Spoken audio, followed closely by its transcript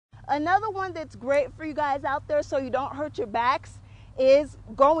Another one that's great for you guys out there so you don't hurt your backs is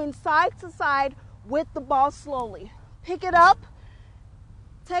going side to side with the ball slowly. Pick it up,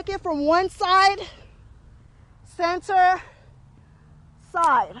 take it from one side, center,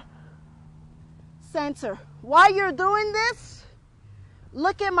 side, center. While you're doing this,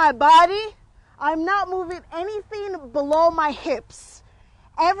 look at my body. I'm not moving anything below my hips.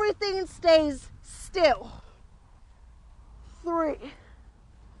 Everything stays still. 3,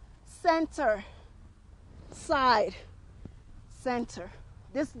 center, side, center.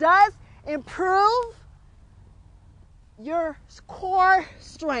 This does improve your core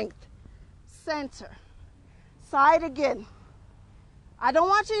strength. Center, side again. I don't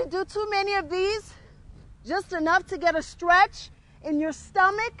want you to do too many of these, just enough to get a stretch in your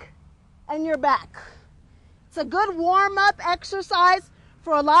stomach and your back. It's a good warm-up exercise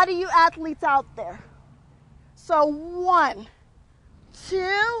for a lot of you athletes out there. So 1,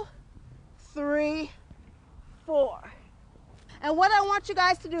 2, 3, 4. And what I want you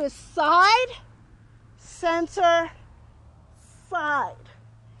guys to do is side, center, side.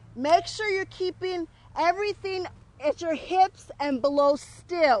 Make sure you're keeping everything at your hips and below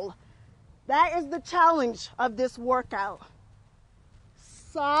still. That is the challenge of this workout.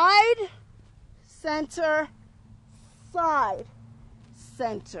 Side, center, side,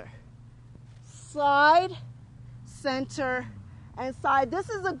 center, side, center, and side. This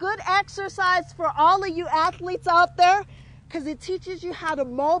is a good exercise for all of you athletes out there because it teaches you how to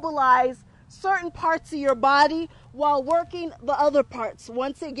mobilize certain parts of your body while working the other parts.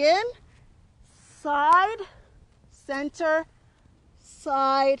 Once again, side, center,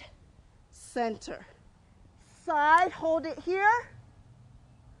 side, center. Side, hold it here.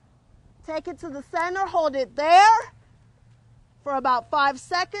 Take it to the center, hold it there for about 5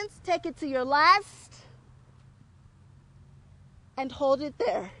 seconds. Take it to your last and hold it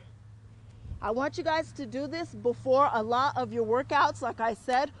there. I want you guys to do this before a lot of your workouts. Like I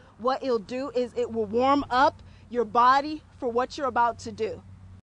said, what it'll do is it will warm up your body for what you're about to do.